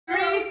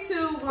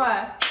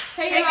1.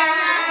 Hey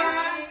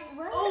guys.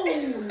 Ooh. You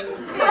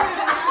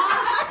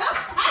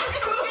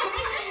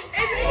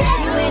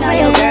and all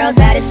your girls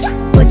baddest,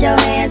 put your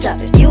hands up.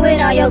 If you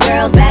and all your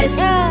girls baddest,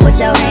 put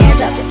your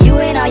hands up. If you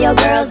and all your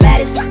girls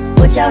baddest,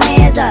 put your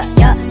hands up.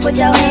 Yeah, put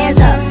your hands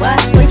up. What?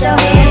 Put your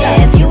hands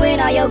up. If you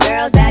and all your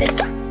girls baddest,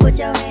 put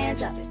your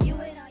hands up. If you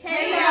and all your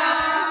Hey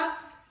y'all.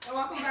 And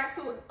welcome back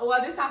to,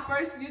 well, this is our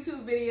first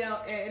YouTube video,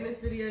 and in this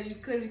video you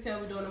clearly tell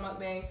we're doing a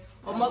mukbang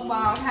or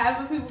mukbang,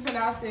 however people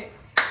pronounce it.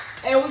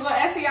 And we're gonna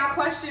answer y'all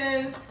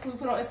questions we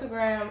put on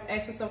Instagram,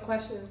 answer some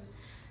questions.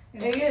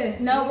 And yeah.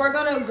 No, we're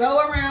gonna go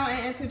around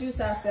and introduce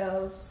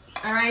ourselves.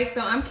 All right, so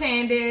I'm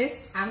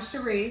Candace. I'm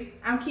Cherie.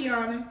 I'm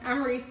Kiana.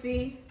 I'm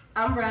Reese.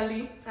 I'm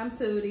Relly. I'm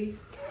Tootie.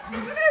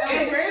 And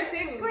we're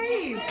 6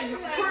 queens.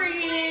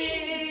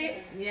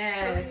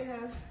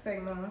 Yes. Say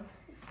mama.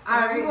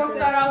 Alright, we're gonna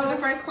start off with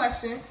the first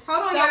question.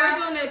 Hold on, So y'all.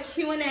 we're doing a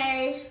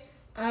Q&A.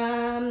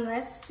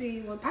 Let's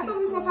see what I thought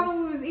we was gonna talk about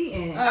what we was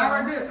eating. I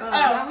already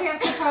did. We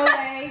have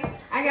Chipotle.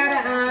 I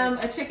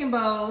got a chicken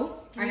bowl.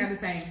 I got the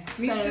same.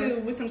 Me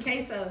too, with some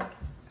queso.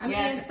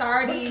 Yes.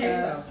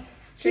 Sardines.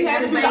 She had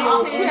to be the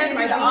all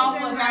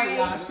one right?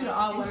 out, y'all. She the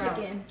all one out.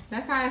 Chicken.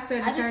 That's how I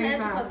said I just had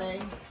the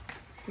Chipotle.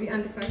 We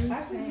understand.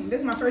 This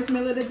is my first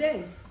meal of the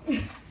day.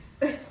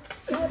 This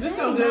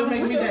so good,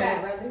 make me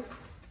dance.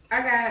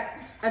 I got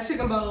a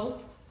chicken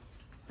bowl.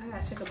 I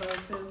got chicken bowl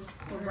too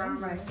with brown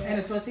rice And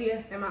a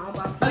tortilla. and my own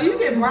box. Oh, you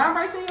get brown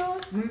rice in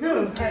yours?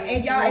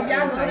 And y'all, if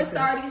y'all go to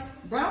Sardi's,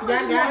 Brown y'all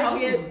rice is gotta more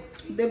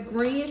get the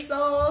green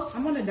sauce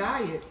I'm on a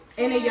diet.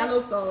 and the yellow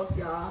sauce,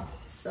 y'all.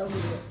 So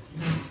good.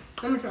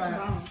 Let me try it.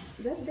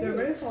 That's The good.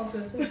 red sauce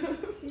is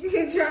You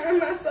can try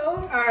my sauce?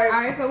 All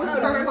right, so what's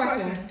the first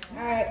question?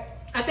 Alright.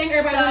 I think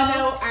everybody wanna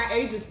know our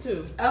ages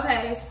too.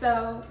 Okay,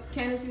 so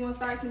Candace, you wanna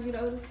start since you're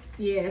the oldest?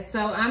 Yeah,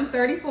 so I'm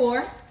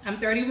 34. I'm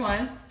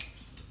 31.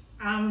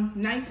 I'm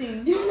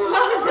 19.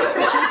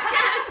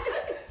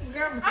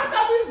 I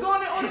thought we was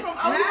going in order from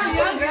oldest to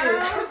youngest.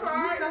 girl. I'm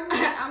sorry.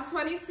 I'm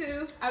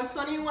 22. I'm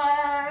 21.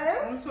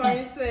 I'm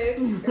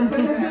 26.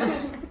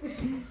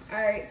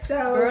 Alright,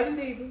 so Girl,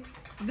 legal.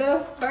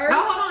 the first.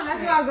 Oh, hold on.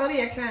 That's our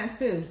zodiac signs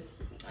too.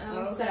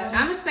 So,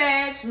 I'm a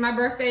Sag. My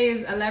birthday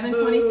is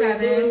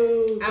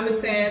 11/27. I'm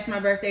a Sag. My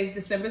birthday is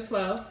December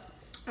 12th.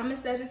 I'm a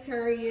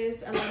Sagittarius,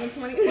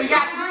 11/20. We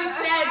got 3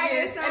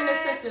 Sagittarius and the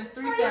sisters.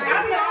 3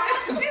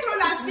 Sagittarius. She will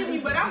not skip me,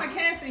 but I'm a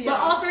Cancer, But y'all.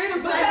 all 3 of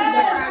them But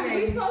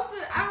Sagittarius. we supposed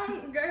to, I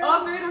don't, girl. All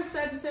 3 of them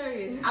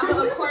Sagittarius. I'm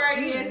an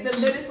Aquarius, the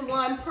littest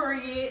one,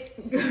 period.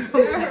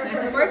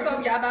 First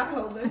off, y'all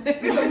bipolar.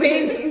 So we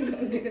ain't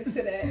even get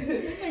into that.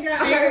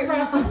 I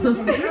got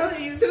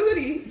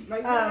Tootie.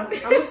 I'm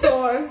a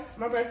Taurus.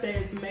 My birthday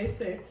is May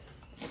 6th.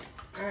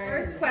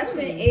 First question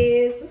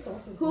is,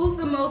 who's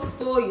the most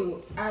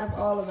spoiled out of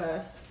all of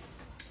us?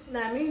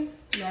 Not me.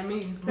 Not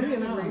me.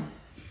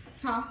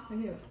 Huh?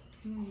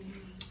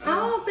 I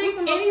don't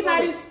think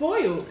anybody's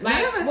spoiled.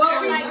 Like,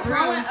 Well, like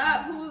growing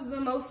up, who's the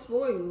most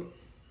spoiled?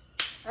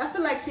 I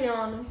feel like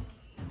Kiana.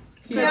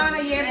 Kiana,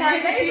 yeah,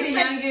 probably she the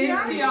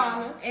youngest.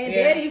 Kiana. And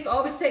Daddy used to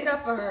always take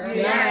up for her.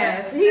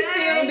 Yes, he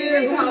still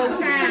do the whole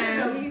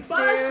time. He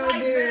still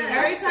do.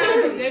 Every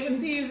time they would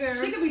tease her.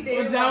 She could be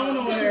or dead Joan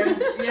wrong. on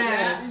her.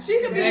 Yeah. She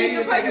could be Daddy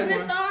the was person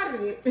taking that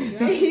started it.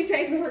 And he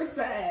taking her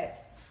side.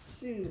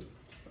 Shoot.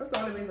 That's the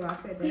only reason why I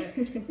said that.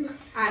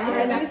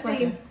 Alright, let me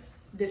see.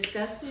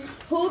 Disgusting.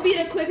 Who'll be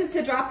the quickest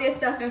to drop their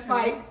stuff and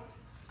fight?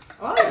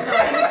 Oh,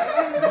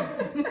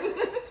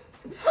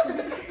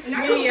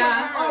 Me,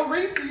 Oh,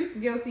 Reese.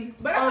 guilty.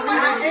 but I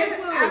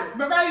feel like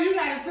but brother, you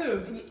got it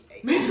too.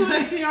 Me too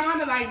and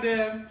Kiana, like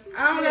the.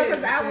 I don't know,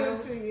 because I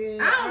would too,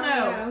 yeah. I don't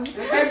know.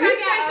 If you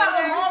say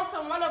something wrong to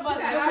one of us,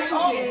 it's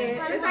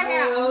like, Since I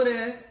got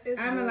older,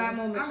 I'm a lot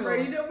more mature. I'm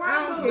ready to rock. I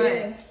don't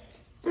care.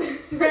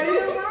 Ready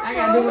to rock. I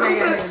gotta do what I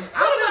gotta do.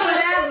 I'll do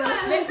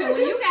whatever. Listen,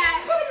 when you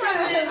got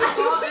siblings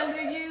all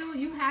under you,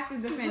 you have to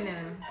defend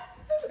them.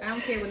 I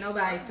don't care what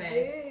nobody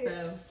say. So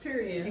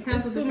Period. it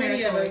comes with the Too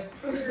many of territory.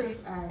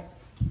 us. Alright.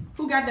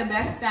 Who got the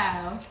best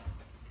style?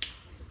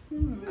 I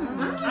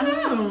don't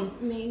know.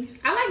 Me.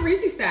 I like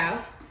Reese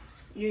style.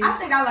 I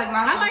think I like my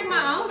I like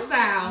my own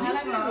style. I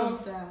like my own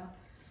style.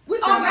 We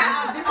all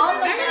got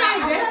different. Everybody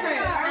different.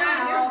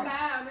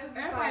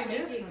 Everybody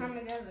different. Come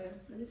together.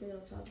 Let me tell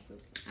y'all, y'all so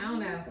I don't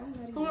know.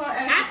 Who wanna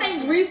ask I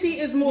think Reese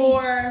is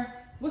more.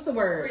 What's the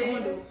word?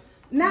 creative.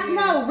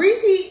 No,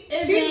 Reese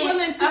is. She's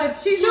willing to.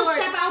 She'll more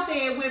step out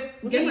there with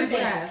different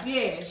different stuff.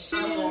 Yeah,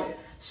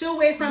 she'll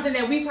wear something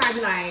that we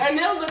probably like. And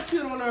they'll look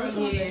cute on her.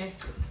 Yeah,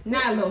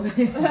 not a little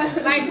bit.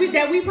 Like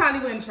that we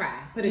probably wouldn't try.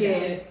 Put it that Yeah,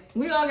 way.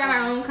 we all got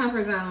our own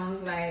comfort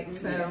zones. Like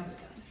so.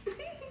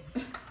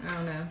 I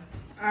don't know.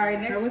 All right,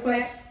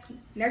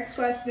 next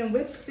question.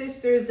 Which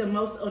sister is the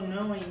most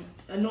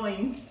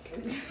annoying?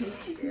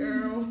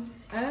 Girl.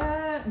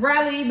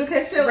 Riley,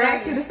 because she'll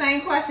ask you the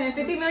same question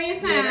 50 million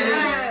times.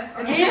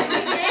 And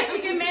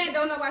she get mad,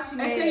 don't know why she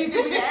mad. Until you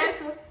give me the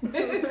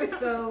answer.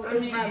 So I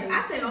it's mean, Riley.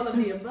 I say all of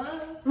the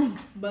above,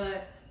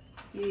 but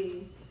yeah.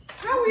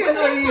 How we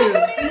annoy you?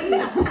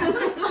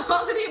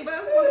 All of the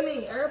above for me.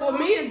 For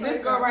me, it's this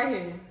girl right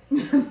here.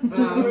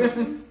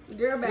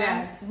 Girl bad.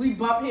 Yes, we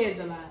bump heads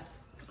a lot.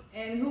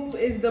 And who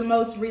is the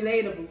most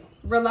relatable?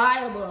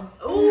 Reliable.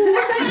 Ooh,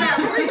 I cannot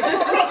read.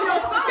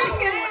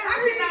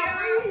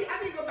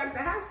 I need to go back to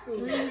high school.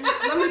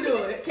 Let me do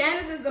it.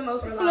 Candace is the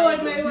most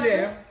reliable.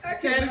 Yeah.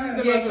 Candace is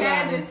the most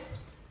Candace.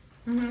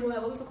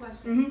 What was the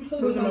question?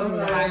 Who's the most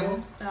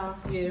reliable? Oh,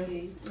 yeah.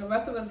 The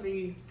rest of us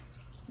be.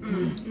 I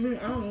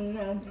don't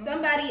know.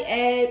 Somebody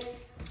asked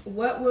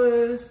what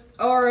was,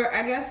 or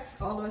I guess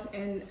all of us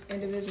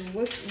individual.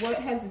 What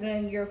has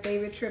been your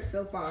favorite trip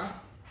so far?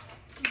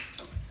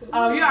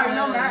 Oh, you already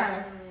know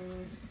mine.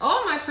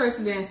 All my trips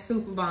have been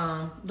super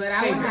bomb, but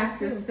I would have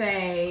to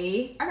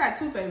say I got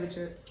 2 favorite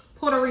trips.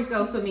 Puerto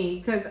Rico for me,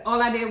 because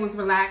all I did was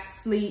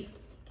relax, sleep,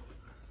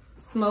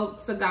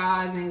 smoke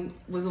cigars, and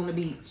was on the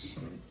beach.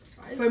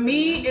 For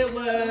me, it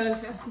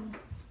was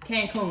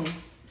Cancun.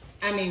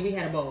 I mean, we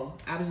had a bowl.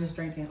 I was just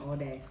drinking all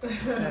day.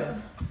 So,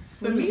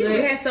 for me,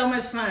 we had so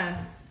much fun.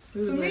 For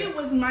me, it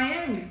was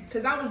Miami,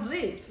 because I was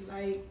lit.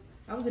 Like,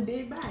 I was a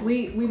dead bag.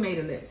 We made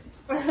a list.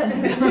 I was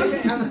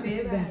a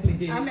dead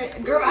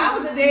bag. Girl, I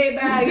was a dead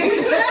bag.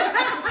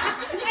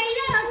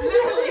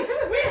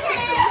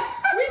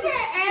 We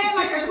can't add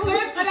like a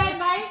clip for that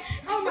night.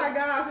 Oh my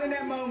gosh, in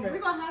that moment. We're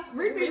gonna have to.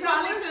 Repeat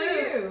that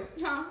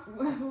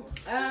for you.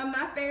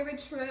 My favorite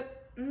trip.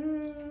 I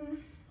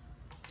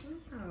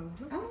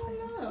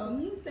don't know. Let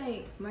me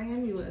think.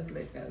 Miami was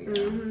lit though.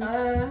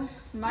 Yeah.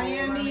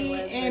 Miami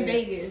and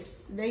Vegas.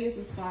 Vegas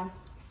is fun.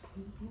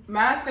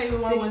 My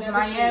favorite one was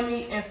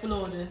Miami and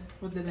Florida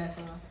was the best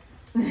one.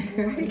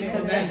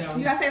 Orlando.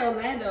 You gotta say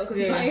Orlando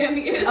because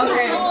Miami is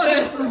Okay.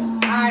 Florida.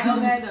 Alright,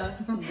 Orlando.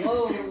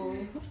 Whoa.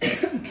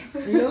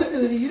 You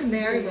Tootie, you the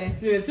everywhere.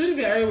 Yeah, Tootie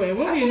be everywhere.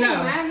 What do you know?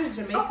 Mine is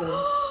Jamaica.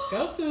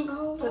 Go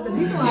to. But the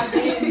people out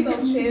there is so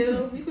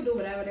chill. You could do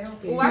whatever they don't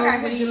care. Oh, I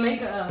gotta hit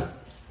Jamaica up.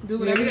 Do Yeah,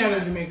 whatever we you gotta go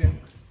want. to Jamaica.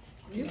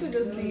 You could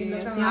just be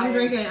looking Yeah, I'm like.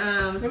 drinking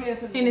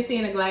Hennessy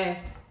in a glass.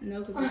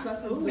 No,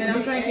 because you're And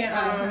I'm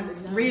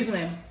drinking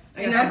Riesling.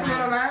 And that's one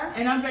of mine.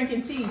 And I'm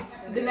drinking tea.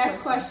 The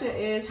next question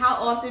is, how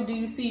often do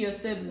you see your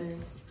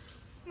siblings?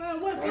 Man,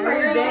 what?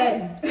 Every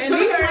day. At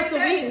least once a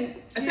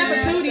week. Except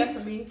for Tootie. Except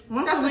for me.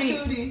 Once Except a for week.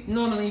 Tootie.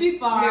 Normally. She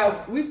far Yeah,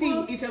 out. we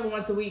see each other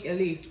once a week at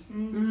least.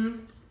 Mm-hmm.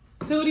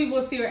 Tootie,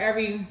 we'll see her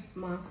every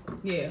Month.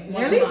 once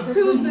At a least month.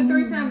 2 to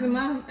 3 times a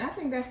month. I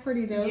think that's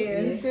pretty dope.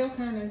 Yeah. We still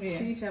kind of Yeah.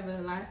 see each other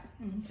a lot.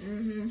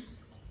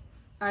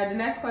 Alright, the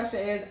next question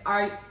is,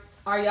 are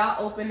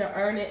y'all open to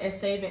earning and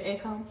saving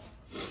income?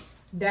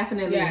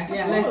 Definitely. Yes.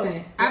 Yeah.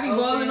 Listen, I be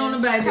balling on the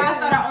budget. Try to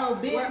start our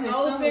own business.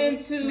 We're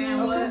open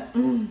soon.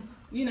 to,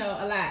 you know,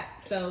 a lot.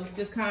 So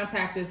just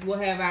contact us. We'll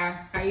have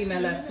our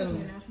email up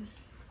soon.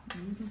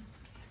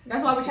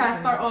 That's why we try to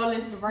start all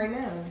this right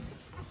now.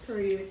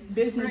 Period.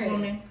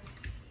 Businesswoman.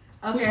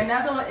 Okay,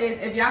 another one is,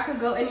 if y'all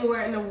could go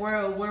anywhere in the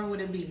world, where would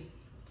it be?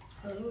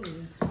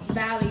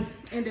 Bali,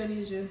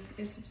 Indonesia.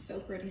 It's so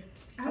pretty.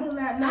 I would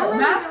like No,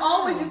 mine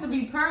always used to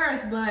be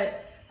Paris,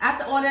 but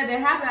after all that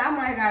happened, I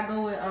might gotta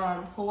go with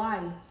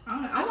Hawaii.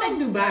 I like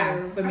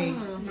Dubai for me.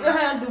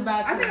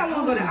 Dubai. I think I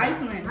want to go to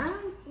Iceland.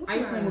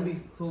 Iceland would be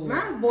cool.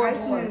 Mine's Bora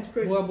Iceland Bora. is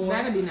pretty. Bora Bora.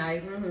 That'd be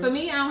nice. For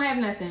me, I don't have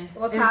nothing.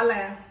 Or It's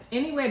Thailand.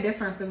 anywhere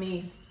different for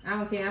me. I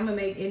don't care. I'm gonna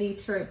make any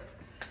trip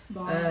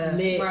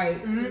Lit.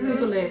 right,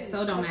 super lit.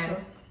 So it don't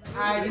matter.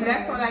 Alright, the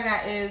next one I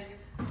got is,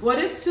 well,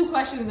 there's 2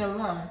 questions in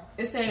one.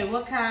 It says,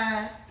 my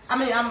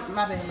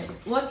bad.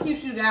 What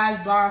keeps you guys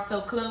bond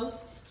so close?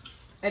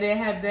 And then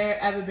have there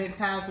ever been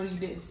times where you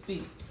didn't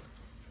speak?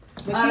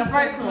 The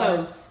first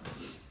one.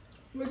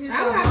 I would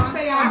have to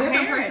say our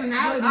different parents.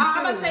 personalities. I'm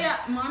too. gonna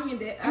say mommy and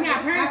dad. I mean, our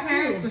Our parents,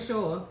 parents too. for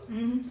sure.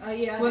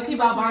 Yeah. What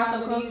keep our bond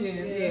so close?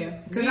 Yeah.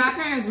 Cause our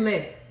parents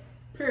lit.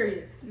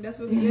 Period. That's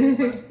what we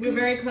did. We're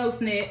very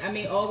close knit. I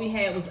mean, all we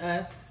had was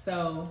us.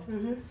 So,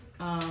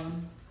 I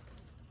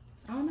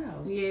don't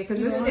know. Yeah, cause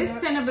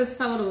it's 10 of us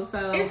total.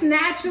 So It's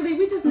naturally,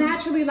 we just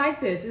naturally like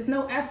this. It's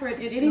no effort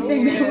in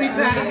anything that we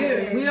try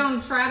to do. we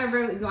don't try to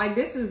really like.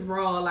 This is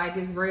raw. Like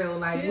it's real.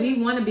 Like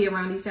we want to be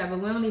around each other.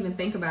 We don't even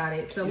think about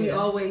it. So we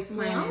always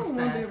planning stuff.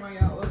 around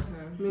y'all all the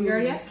time.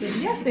 Girl, yes they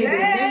did. They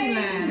be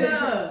lying.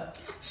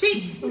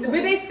 But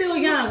they still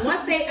young.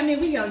 Once they, I mean,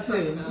 we young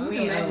too.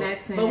 We let old. that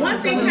But once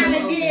they sink. kind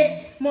of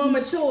get more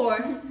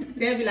mature,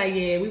 they'll be like,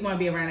 yeah, we want to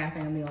be around our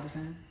family all the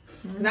time.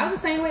 'Cause I was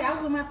the same way. I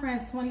was with my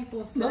friends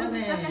 24/7. What was the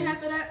second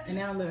half of that? And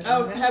now look.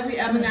 Oh, have we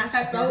ever not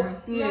spoke?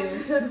 Yeah.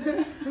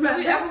 Have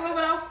we ever went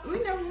without? We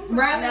never went.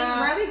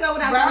 Riley go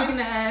without speaking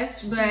to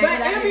us, But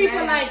but it'll be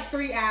for like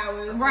 3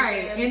 hours.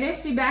 right. And then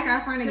she back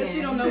our friend again.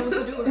 She don't know what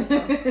to do with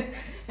herself.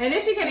 And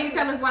then she can't even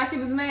tell us why she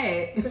was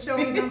mad. But she don't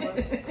remember.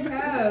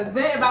 Then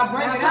if I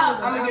bring it up,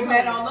 I'm gonna get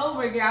mad all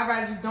over again. I'd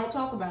rather just don't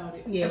talk about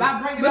it. Yeah. If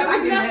I bring it But up, it I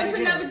was get mad nothing to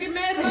again. never get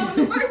mad about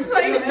in the first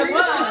place. It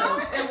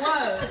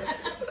was.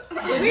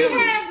 We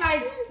have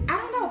like, I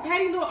don't know,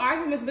 petty little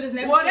arguments, but it's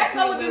never. Well, to that the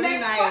point goes with the where we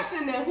next like,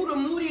 question then. Who the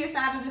moodiest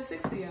out of the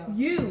 6 of y'all?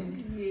 You.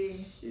 Yeah.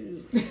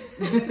 Shoot.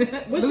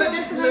 What's your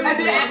Instagram? And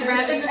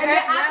then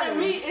after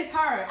me, it's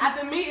her.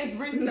 After me, it's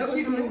Reese. No,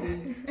 She the it's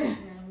movie.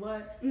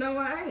 What? No,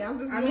 I ain't. I'm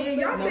just. I mean,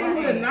 y'all say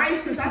who the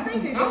nicest. I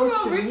think it I don't goes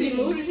know to Richie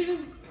me. Moody. She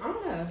just, I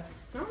don't know.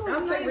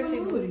 I'm not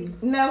even moody.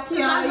 No, I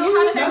Kiana, know you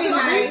how have to be to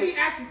nice. Reese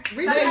acts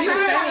But you the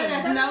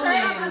can no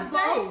man.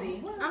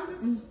 I'm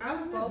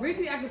just.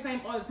 Reese act the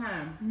same all the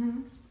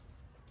time.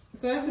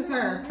 So that's just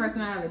her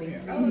personality.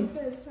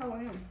 That's how I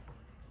am.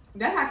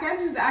 That's how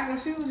Candace used to act when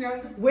she was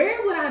younger.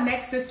 Where would our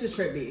next sister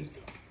trip be?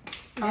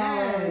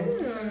 Yes.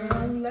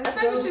 I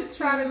think we should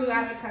try to do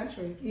out of the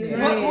country.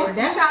 Yeah. What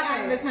That's y'all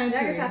out of the think?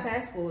 country.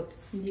 passports.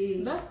 Yeah.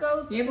 Let's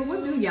go. Yeah, but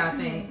what do y'all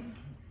think?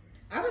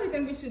 I really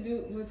think we should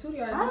do with 2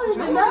 yards. I don't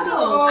even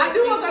know. I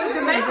do want to go to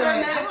Jamaica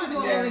and I want to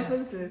do that. all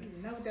inclusive.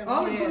 All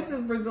All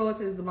inclusive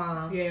resorts is the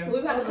bomb. Yeah.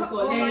 We've had to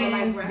go to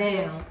Hands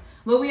down.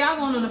 But we are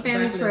going on a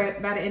family Breakfast.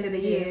 trip by the end of the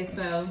year,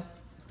 so.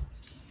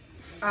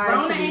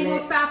 Rona ain't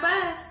gonna stop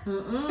us.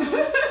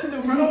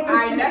 All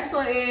right, next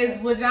one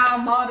is, would y'all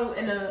model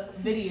in a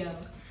video?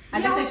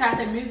 I guess they try to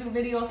say music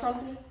video or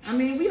something. I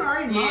mean, we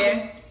already modeled.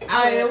 Yeah.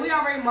 Oh yeah, we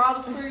already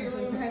modeled for you.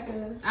 We had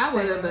to. I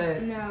would,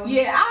 but No.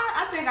 Yeah,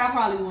 I think I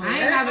probably would. I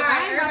ain't about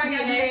to be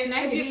Everybody ass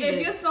naked If either.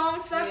 your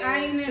song suck, I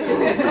ain't in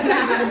I'm it.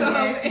 not about to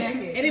be ass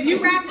naked. And if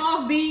you rap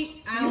off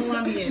beat, I don't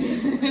want to be in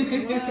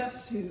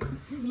it.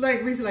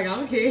 Like Reese, like I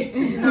don't care.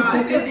 Nah,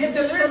 if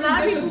the lyrics A lot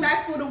are of people-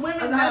 disrespectful to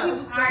women, a lot of no.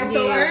 people Alright, say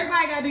so Yeah.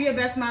 everybody gotta do your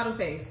best model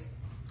face.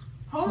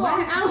 Hold What?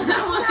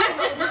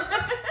 on.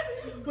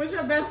 What's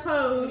your best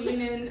pose?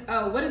 Meaning,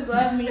 oh, what does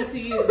love mean to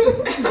you?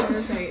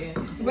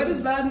 What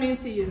does love mean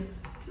to you?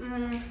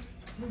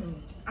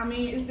 I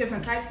mean, it's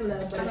different types of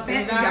love, but Family.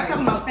 y'all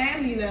talking about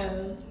family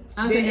love.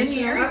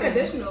 Unconditional.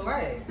 Unconditional,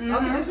 right?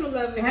 Unconditional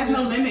love. It has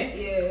no limit.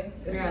 Yeah,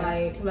 it's Yeah.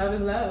 like Love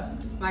is love.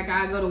 Like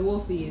I go to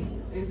war for you.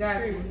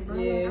 Exactly.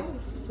 yeah.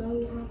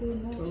 So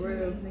For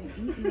real.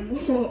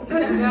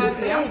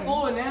 Exactly. I'm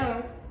full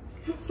now.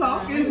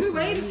 talking. Y'all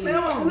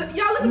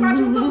look at my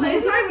Chipotle.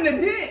 It's not even a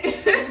bit.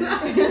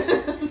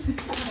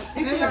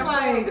 It's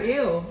like,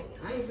 ew.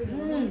 I ain't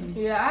seen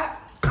Yeah,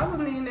 I was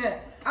mean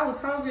that. I was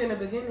hungry in the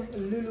beginning. A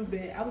little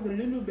bit. I was a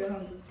little bit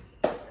hungry.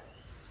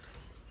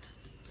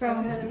 So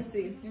let me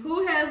see.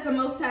 Who has the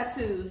most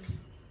tattoos?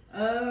 I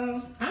don't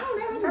know.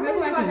 That's a How good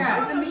many question. I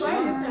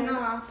got?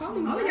 No,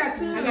 probably I only got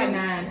 2. I got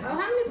 9. Oh, how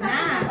many tattoos?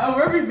 Nine. Oh,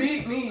 Ruby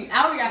beat me.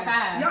 I only got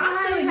 5. Y'all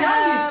still young.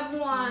 have I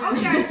one.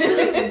 only got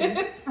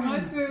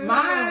 2.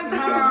 Mine's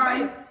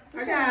hard.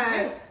 I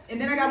got, and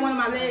then I got one on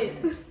my leg.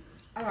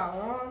 I got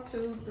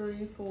 1, 2,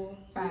 3, 4,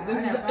 5.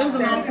 It was a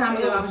long time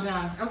ago. I was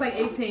young. I was like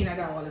 18. I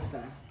got all this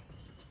stuff.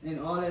 And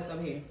all that stuff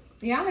here.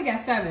 Yeah, I only got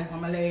 7. On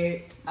my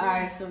leg.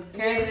 Alright, so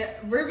Yeah,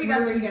 Ruby got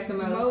the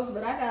most.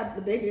 but I got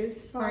the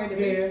biggest. Probably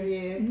the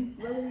Yeah.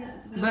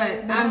 biggest,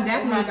 But I'm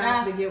definitely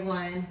about to get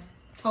one.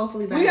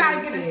 Hopefully by we gotta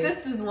next get a year.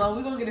 sisters one.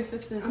 We gonna get a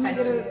sisters I'm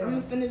tattoo.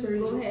 gonna finish this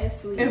little hair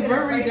sleeve. And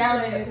Ruby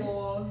down there.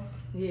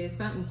 Yeah,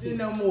 something You cute.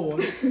 know more.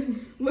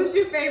 What's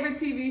your favorite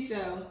TV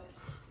show?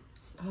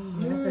 Oh,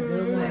 that's a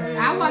good one.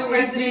 I watch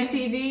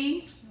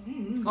HGTV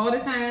all the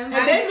time.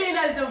 And they mean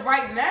us to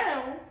right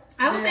now.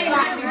 I would say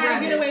how to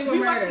get away with We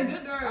watching murder.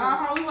 Good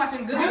Girls. We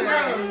watching Good Good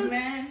Girls. Girls,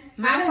 man.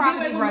 My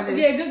Property Brothers.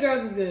 Yeah, Good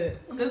Girls is good.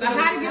 Good But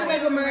How to Girls. Get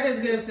Away with Murder is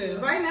good too.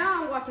 Right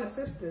now, I'm watching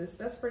Sisters.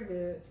 That's pretty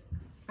good.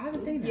 I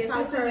haven't seen that.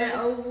 Yeah, Sisters and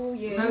Oval.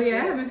 Yeah. Oh yeah,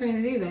 I haven't seen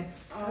it either.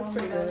 That's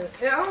pretty good.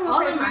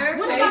 All of my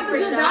What about the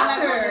Good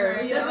Doctor?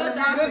 The Good Good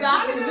Doctor.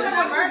 Doctor. Good Good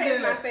Doctor. Murder Doctor.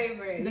 is my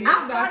favorite. The I Good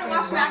started Doctor is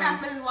watching. I bomb.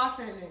 got finished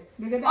watching it.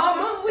 The Good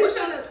Doctor. Oh, we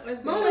should.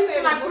 Remember we used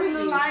to like Pretty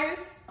Little Liars.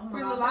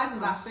 Pretty Little Liars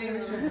was our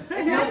favorite show.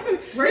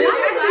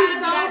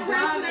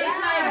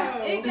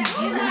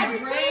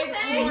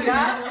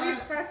 Yeah, we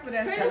pressed for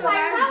that stuff.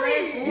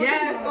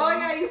 Yes, all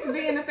y'all used to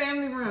be in the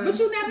family room. But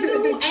you never knew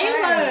who A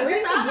was.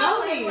 It's a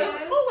blowy.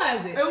 Who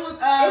was it? It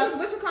was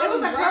what you call it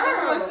was it? a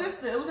girl. Twin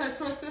sister. It was her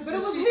twin sister. But it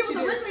was, She he was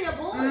did- originally a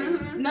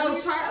boy. No,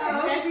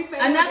 Jesse.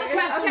 Another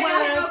question Okay,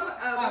 was,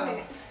 go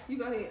ahead. You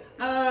go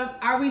ahead.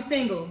 are we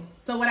single?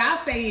 So what I'll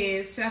say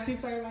is, should I speak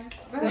for everybody?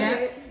 Go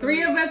ahead.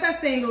 3 of us are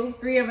single,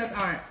 3 of us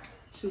aren't.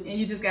 And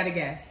you just gotta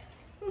guess.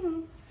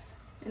 And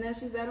that's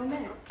just that on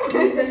that.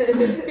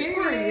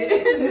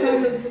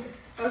 Period.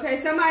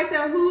 Okay, somebody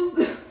said who's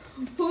the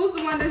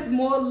one that's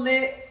more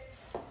lit?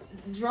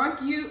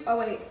 Drunk you? Oh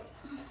wait,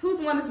 who's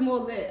the one that's more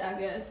lit? I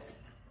guess.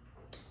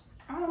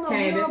 I don't know.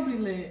 Candace. We all be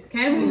lit.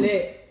 Can't be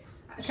lit.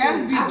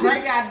 Candace be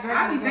drink out drink.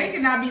 I be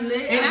thinking I be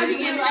lit. And I be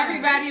getting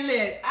everybody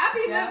lit. I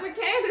be Yeah. lit with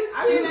Candace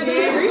I be too.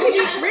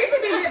 lit. Reese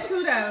be lit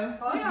too though.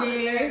 Oh, yeah.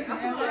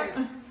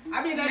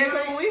 I be Yeah, lit. so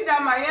when we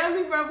got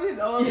Miami, bro, we was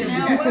all lit.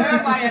 Yeah, what?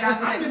 Everybody in our I'm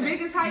the section.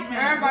 biggest hype man.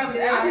 Everybody- I be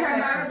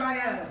everybody- everybody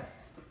else.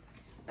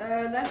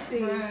 Let's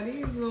see. Wow,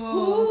 these little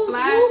Who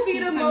flies be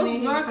the coming most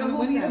in drunk from and who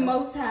be the window.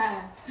 most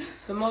high?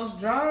 The most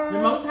drunk. The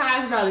most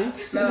high is Belly.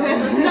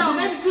 No.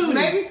 Maybe Tootie.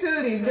 Maybe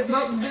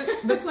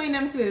Tootie. Between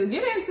them two.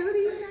 Get in,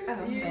 Tootie.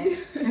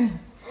 Yeah.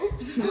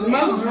 The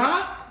most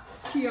drunk?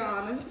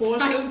 Kiana. 4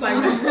 6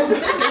 like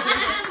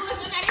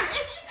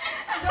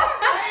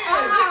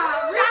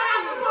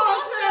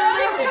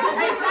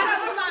Hey, shout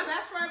out to my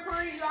best friend,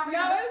 Corey. You already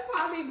No, know. it's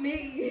probably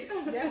me.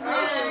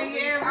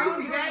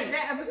 That's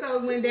that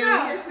episode went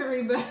down in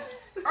history, but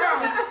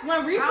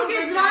when Reese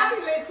gets dropped,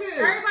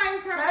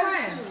 everybody's her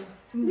friend.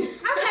 I'm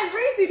like,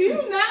 Reese, do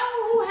you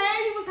know who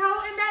Hattie was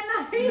holding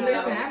that night?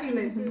 Listen, I be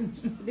lit too.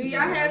 Do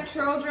y'all have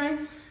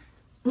children?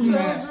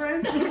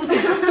 Children.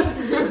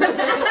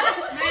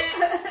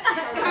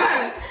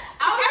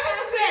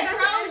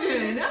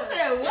 I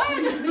said,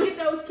 what? Look at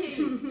those kids.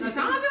 A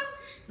condom?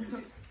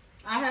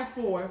 I have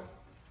 4.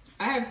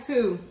 I have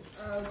 2.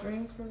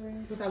 Dream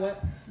career. What's that?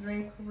 What?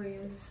 Dream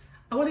careers.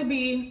 I want to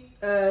be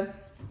a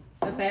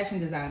fashion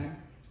designer.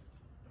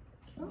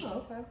 Oh,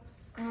 okay.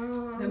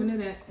 Never knew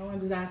that. I want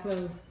to design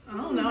clothes. I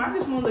don't know. I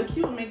just want to look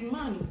cute and make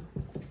money.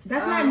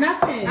 That's not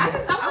nothing. I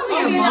want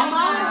to be be a a model.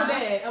 model.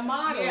 A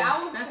model. Yeah,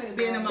 I would That's say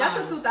being a that. model.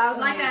 That's a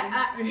 2000. Like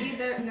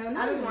either no.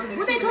 I just wanted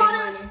What to they make call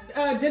money.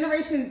 it?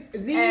 Generation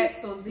Z.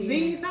 X or Z.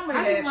 Z. Something like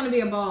I just that. want to be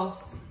a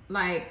boss.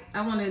 Like,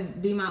 I want to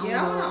be my own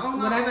Yeah, I wanna boss. own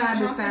my Whatever own I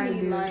decide to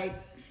company, do. like,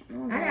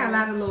 I got a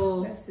lot of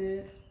little That's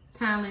it.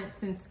 talents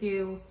and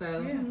skills,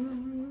 so.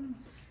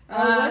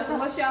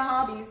 What's your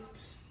hobbies?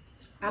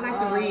 I like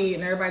to read,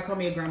 and everybody call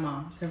me a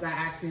grandma because I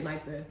actually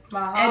like to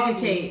My hobby.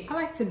 educate. I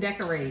like to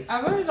decorate. I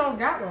really don't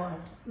got one.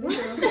 I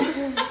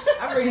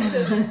read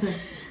too.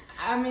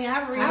 I mean,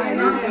 I read. I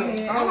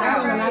like a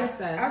lot of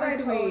stuff. I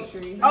like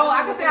poetry. Oh,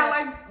 I could say I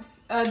like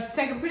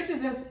taking pictures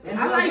and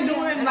I like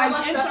doing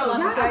like intro. stuff Y'all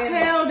like can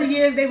that. tell the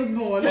years they was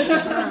born. I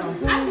just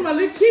want to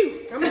look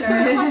cute. I'm nervous.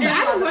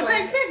 I just want to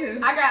take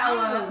pictures. I got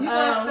You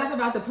want stuff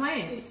about the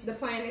planets. The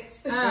planets.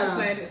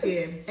 Planets,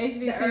 yeah. The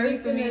HDTV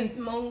earth for and me.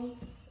 the moon.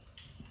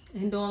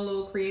 And doing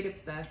little creative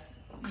stuff.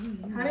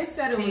 How they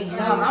said it was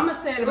I'm gonna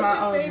say it in my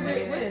own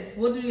favorite words.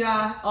 What do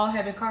y'all all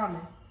have in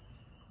common?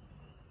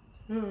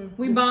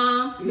 We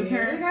bomb.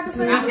 Yeah. We got the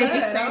same I think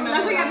it's blood. same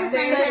Like we got the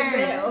same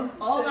parents.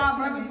 All our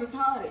brothers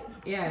retarded.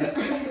 Yes.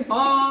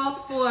 All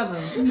 4 of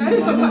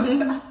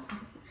them.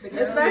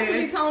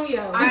 Especially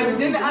Tonio. I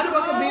didn't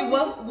want to be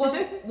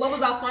what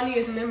was our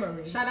funniest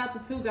memory? Shout out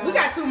to 2 guys. We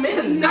got too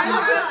many. Shout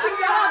out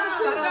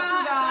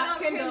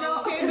to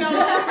Kendall.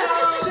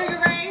 Sugar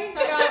Ray.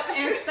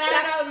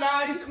 Shout out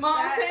Lottie.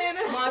 Montana.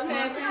 I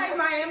feel like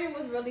Miami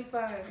was really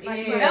fun.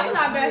 Like, Yeah. That was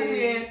our best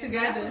year I feel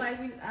together. like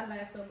I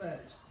laughed so much.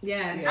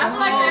 Yes. I feel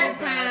like all that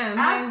the time.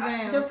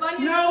 Hands The down.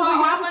 funniest No, part, we our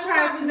always fun try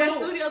part to was at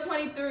smoke. Studio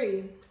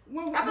 23. I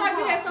feel like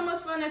we had so much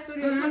fun at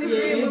Studio Mm-hmm.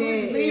 23 when we Yeah.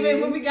 was leaving,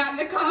 when we got in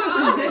the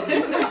car.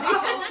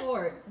 Go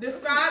for it.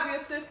 Describe your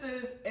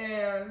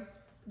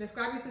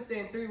sister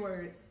in 3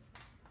 words.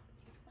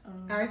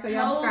 All right, so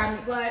y'all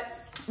describe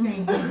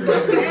me.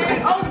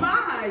 Sluts. Oh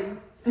my.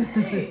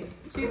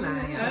 She's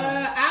lying. I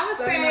would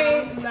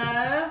say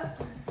love.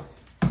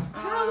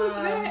 How was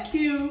that?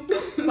 Cute,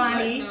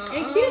 funny,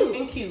 and cute.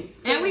 And cute.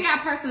 And we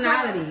got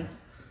personality.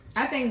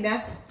 I think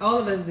that's all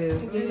of us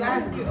do.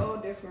 We're all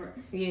different.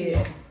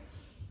 Yeah.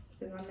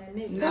 Cause I'm that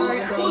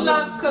nigga. Who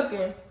loves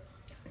cooking?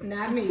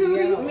 Not me.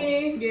 Tootie.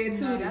 Me. Yeah,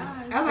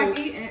 Tootie. I like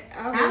eating.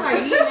 I like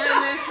eating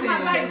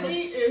that listen.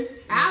 eating.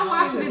 I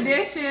wash the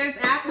dishes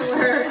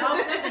afterwards. I'll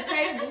set the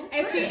table.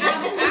 And see, I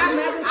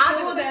never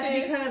saw that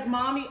because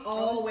mommy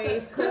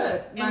always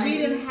cooked, and we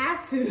didn't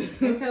have to.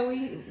 Until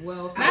we,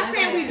 well. Not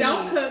saying we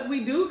don't cook, we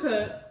do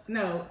cook.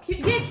 No, yeah,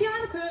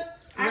 Kiana cook.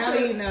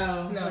 Really,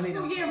 no.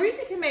 Yeah, Reese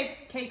can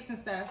make cakes and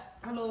stuff.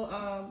 Her little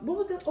what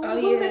was the? Oh what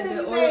was yeah, that thing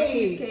the we Oreo made?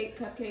 cheesecake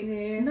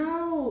cupcakes.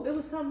 No, it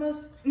was something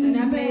else. And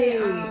I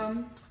made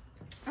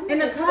in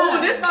the cup.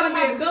 Oh, this gonna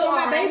be a good for one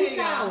my right baby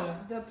here, shower.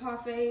 the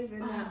parfaits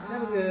and the That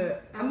was good.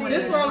 I made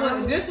This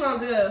one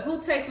good.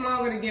 Who takes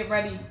longer to get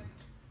ready?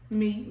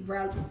 Me.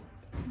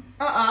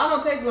 I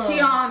don't take long.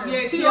 Kiana.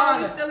 Yeah, She Kiana.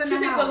 always still in She the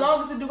takes the house.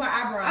 longest to do her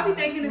eyebrows. I be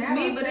thinking it's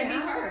me, but it be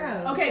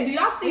her. Okay, do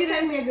y'all see It takes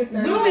this? me a good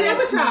 30 Do me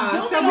minutes. with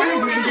y'all. Zoom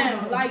in on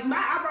them. Like my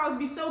eyebrows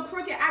be so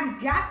crooked, I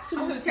got to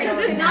take Because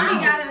this it dummy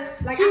out.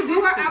 gotta, Like, she I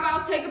do her have to.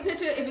 eyebrows, take a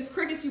picture. If it's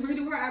crooked, she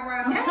redo her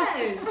eyebrows.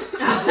 Yes.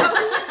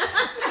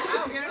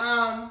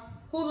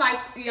 Who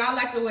likes y'all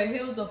like to wear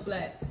heels or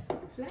flats?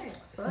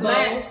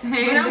 Flats, hand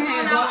When to I'm going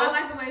hand. out, I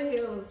like to wear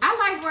heels. I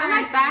like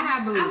wearing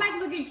thigh-high boots. I like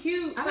looking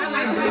cute. So I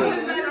like like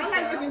those. those. I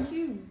like looking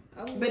cute.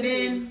 But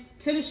then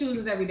tennis shoes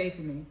is every day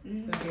for me. So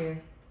Yeah.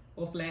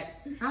 or flats.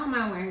 I don't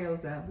mind wearing heels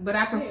though, but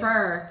I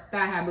prefer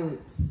thigh-high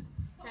boots.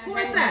 Who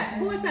is that?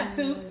 Who is that,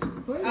 Toots?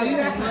 Who is Oh, you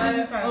that?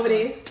 got one Over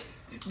there.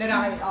 that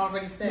I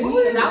already said. What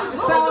was And I was the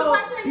just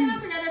question again? I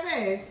forgot that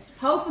fast.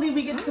 Hopefully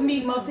we get to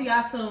meet most of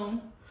y'all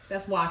soon.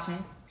 That's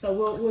watching. So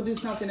we'll do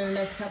something in the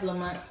next couple of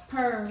months.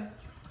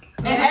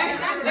 And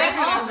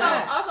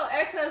also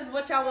ask us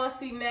what y'all want to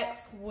see next.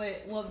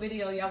 What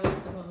video y'all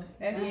want to post.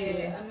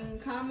 Yeah, I mean,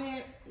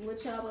 comment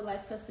what y'all would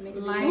like for us to make a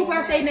video. Like, Who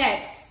birthday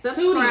next?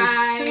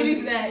 Subscribe.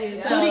 Tootie's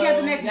next. Tootie got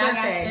the next y'all got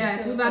birthday.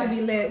 Yes, we about to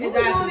be lit. What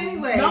we doing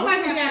anyway?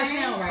 Nobody We be got out of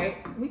plans? town, right?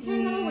 We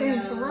can't go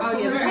nowhere for real. Oh, yeah, for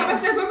real. right. I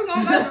said, where we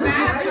gonna go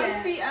tonight? Come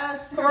see us.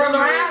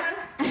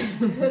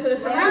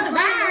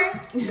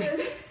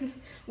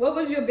 What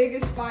was your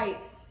biggest fight?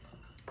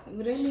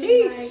 What do you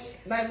mean, Sheesh.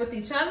 Like with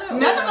each other?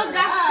 None of us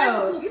got Oh,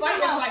 physical you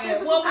fighting talking about like that.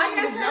 physical- Well, I we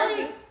guess was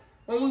really- young.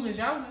 When we was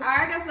younger.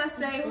 I guess let's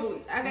say.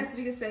 I guess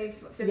we could say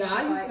physical Yeah,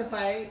 I used fight. to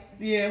fight.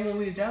 Yeah, when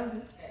we was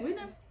younger. We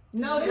know.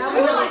 No, this No, is we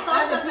don't like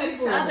like other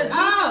people. Other people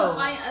Oh.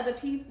 fight other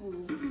people.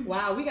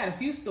 Wow, we got a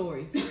few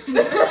stories.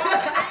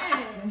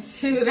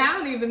 Shoot, I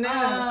don't even know.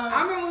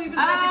 I remember we was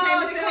Oh,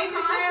 at the the K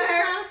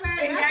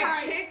concert and That's got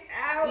right. kicked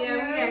out. Yeah,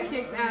 we got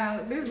kicked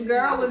out. This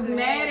girl was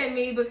mad at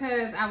me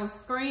because I was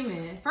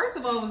screaming. First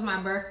of all, it was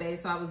my birthday,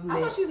 so I was I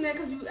lit. thought she was mad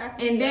because you asked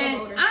me And to then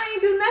elbow her. I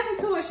ain't do nothing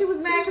to her. She was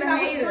mad was because a I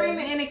was hater.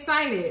 screaming and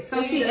excited.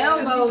 So she Yeah,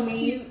 'cause you elbowed was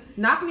me, cute.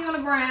 knocked me on the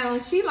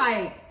ground. She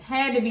like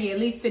had to be at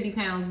least 50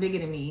 pounds bigger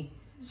than me.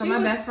 So my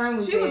best friend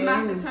was She was there.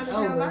 not It was 600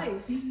 pound over.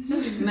 life.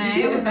 Man,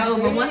 it was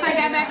over. Once I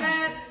got back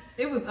up,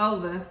 it was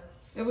over.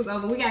 It was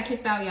over. We got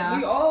kicked out, y'all.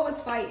 We all was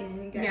fighting and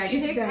We got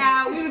kicked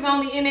out. We was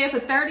only in there for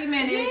 30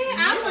 minutes. Yeah,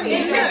 I was in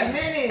in there. there.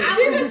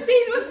 Minutes.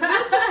 She was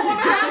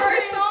performing her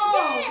first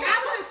song. I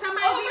was in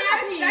somebody's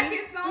VIP.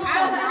 Second song.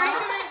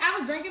 I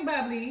was drinking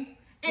bubbly,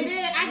 and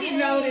then I get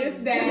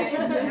noticed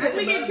that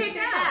we get kicked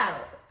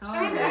out.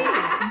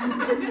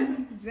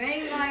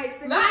 Zane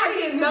like No, I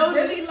didn't know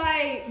this. really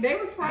like They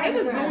was they probably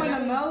was doing the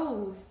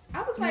most.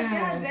 I was like,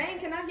 Yeah. God dang,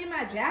 can I get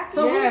my jacket?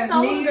 So Yeah, who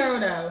stole me- the girl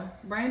though?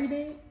 Brandy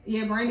did.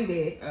 Yeah, Brandy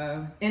did.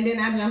 And then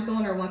I jumped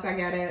on her once I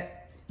got up.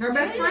 Her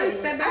best Yeah. friend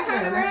stepped back I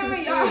turned at her. Like she around,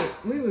 was y'all. sick.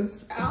 We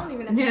was. I don't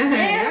even know. Yeah,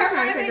 Man, her her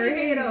friend friends took her didn't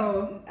head even.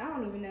 off. I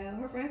don't even know.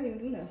 Her friends didn't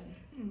do nothing.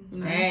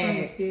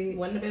 Hey.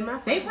 Wouldn't have been my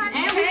They fault. probably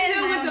And we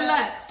still now, with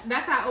Deluxe.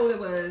 That's how old it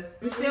was.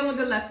 We still with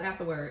Deluxe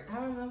afterwards. I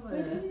remember.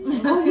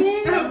 Oh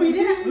yeah, we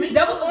did.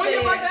 That was on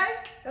your birthday?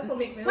 That's what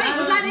make me. Wait,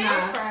 was I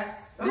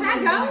there? Did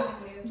I go?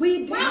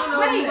 We I don't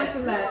know if we went to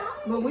Lux,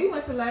 but we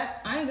went to Lux.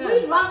 I ain't We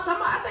go. dropped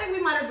somebody. I think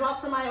we might have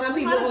dropped somebody. Some off.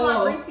 We people might have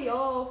dropped off. Reese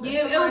off.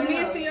 Yeah, it was me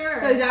and Sierra.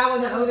 Cause y'all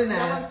wasn't old That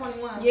enough. was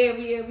 21. Yeah,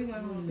 we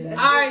went home. All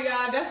right,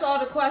 y'all. That's all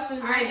the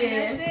questions All right right,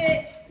 there. that's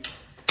it.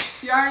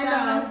 You already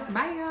know.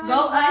 Bye, y'all.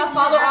 Go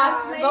follow y'all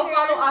us. Go later.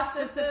 follow our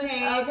sister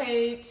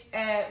page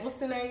at what's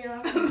the name,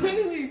 y'all?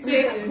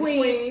 6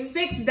 queens.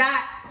 6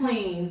 dot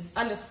queens.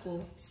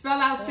 _ Spell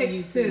out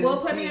 6 too.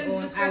 We'll put it in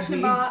the description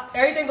IG. box.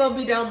 Everything gonna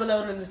be down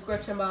below in the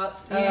description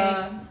box.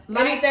 Yeah.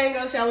 Anything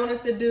else y'all want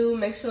us to do,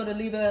 make sure to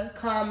leave a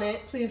comment.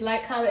 Please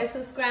like, comment, and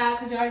subscribe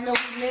because you already know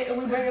we lit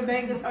and we bring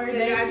bangers every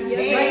day.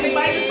 Yeah.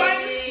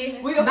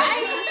 Bye.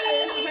 Bye.